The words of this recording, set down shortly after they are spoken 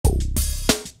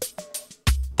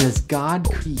Does God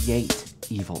create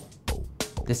evil?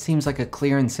 This seems like a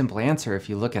clear and simple answer if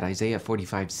you look at Isaiah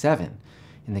 45:7.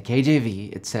 In the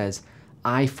KJV, it says,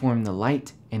 I form the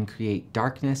light and create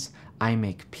darkness. I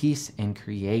make peace and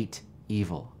create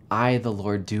evil. I, the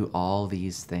Lord, do all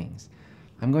these things.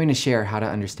 I'm going to share how to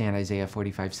understand Isaiah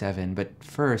 45:7, but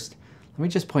first, let me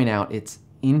just point out it's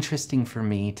interesting for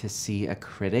me to see a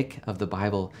critic of the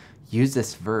Bible use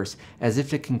this verse as if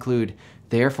to conclude,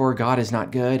 therefore God is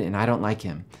not good and I don't like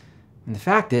him. And the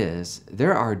fact is,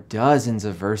 there are dozens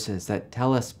of verses that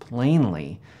tell us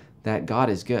plainly that God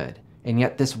is good. And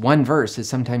yet this one verse is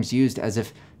sometimes used as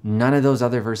if none of those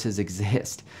other verses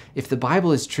exist. If the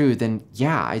Bible is true, then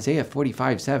yeah, Isaiah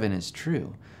 45:7 is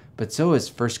true. But so is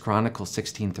 1 Chronicles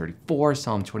 16:34,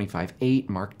 Psalm 25:8,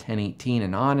 Mark 10:18,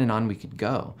 and on we could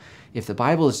go. If the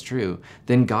Bible is true,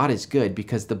 then God is good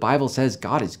because the Bible says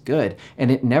God is good, and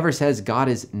it never says God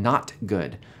is not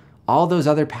good. All those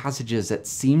other passages that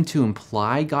seem to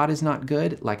imply God is not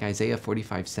good, like Isaiah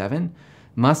 45:7,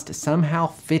 must somehow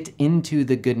fit into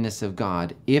the goodness of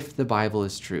God if the Bible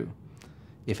is true.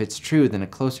 If it's true, then a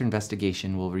closer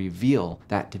investigation will reveal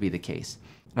that to be the case.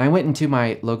 And I went into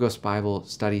my Logos Bible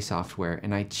study software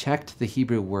and I checked the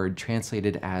Hebrew word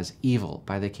translated as evil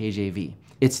by the KJV.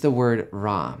 It's the word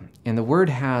ra, and the word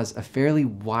has a fairly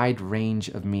wide range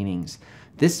of meanings.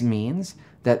 This means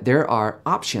that there are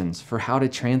options for how to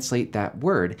translate that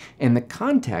word, and the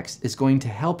context is going to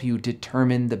help you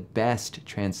determine the best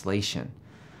translation.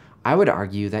 I would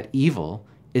argue that evil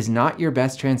is not your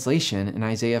best translation in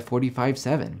Isaiah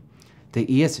 45:7. The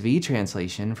ESV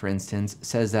translation, for instance,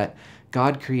 says that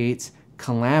God creates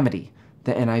calamity.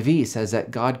 The NIV says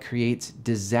that God creates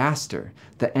disaster.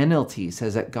 The NLT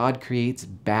says that God creates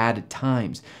bad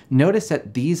times. Notice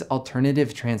that these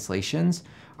alternative translations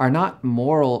are not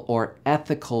moral or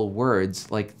ethical words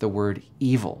like the word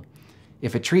evil.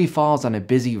 If a tree falls on a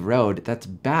busy road, that's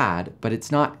bad, but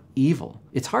it's not evil.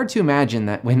 It's hard to imagine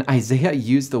that when Isaiah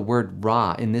used the word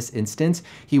ra in this instance,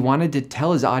 he wanted to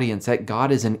tell his audience that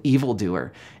God is an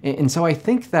evildoer. And so I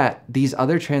think that these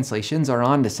other translations are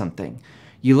onto something.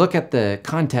 You look at the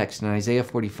context in Isaiah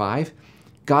 45,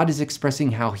 God is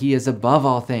expressing how he is above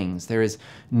all things. There is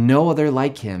no other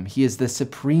like him. He is the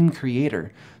supreme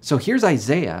creator. So here's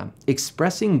Isaiah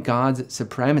expressing God's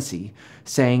supremacy,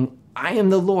 saying, I am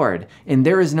the Lord, and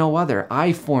there is no other.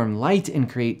 I form light and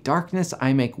create darkness.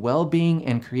 I make well-being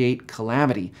and create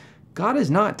calamity. God is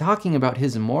not talking about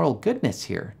his moral goodness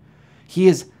here. He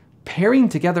is pairing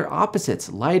together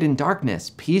opposites, light and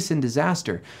darkness, peace and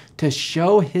disaster, to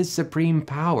show his supreme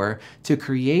power to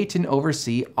create and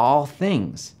oversee all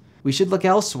things. We should look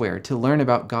elsewhere to learn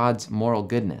about God's moral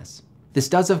goodness. This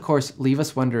does, of course, leave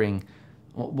us wondering,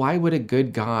 why would a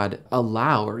good God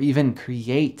allow or even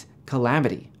create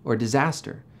calamity or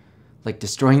disaster, like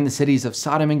destroying the cities of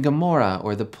Sodom and Gomorrah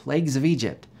or the plagues of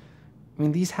Egypt? I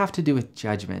mean, these have to do with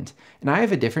judgment. And I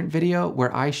have a different video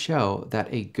where I show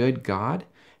that a good God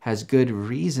has good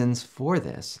reasons for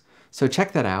this. So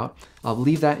check that out. I'll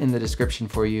leave that in the description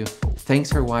for you.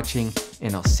 Thanks for watching,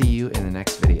 and I'll see you in the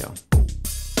next video.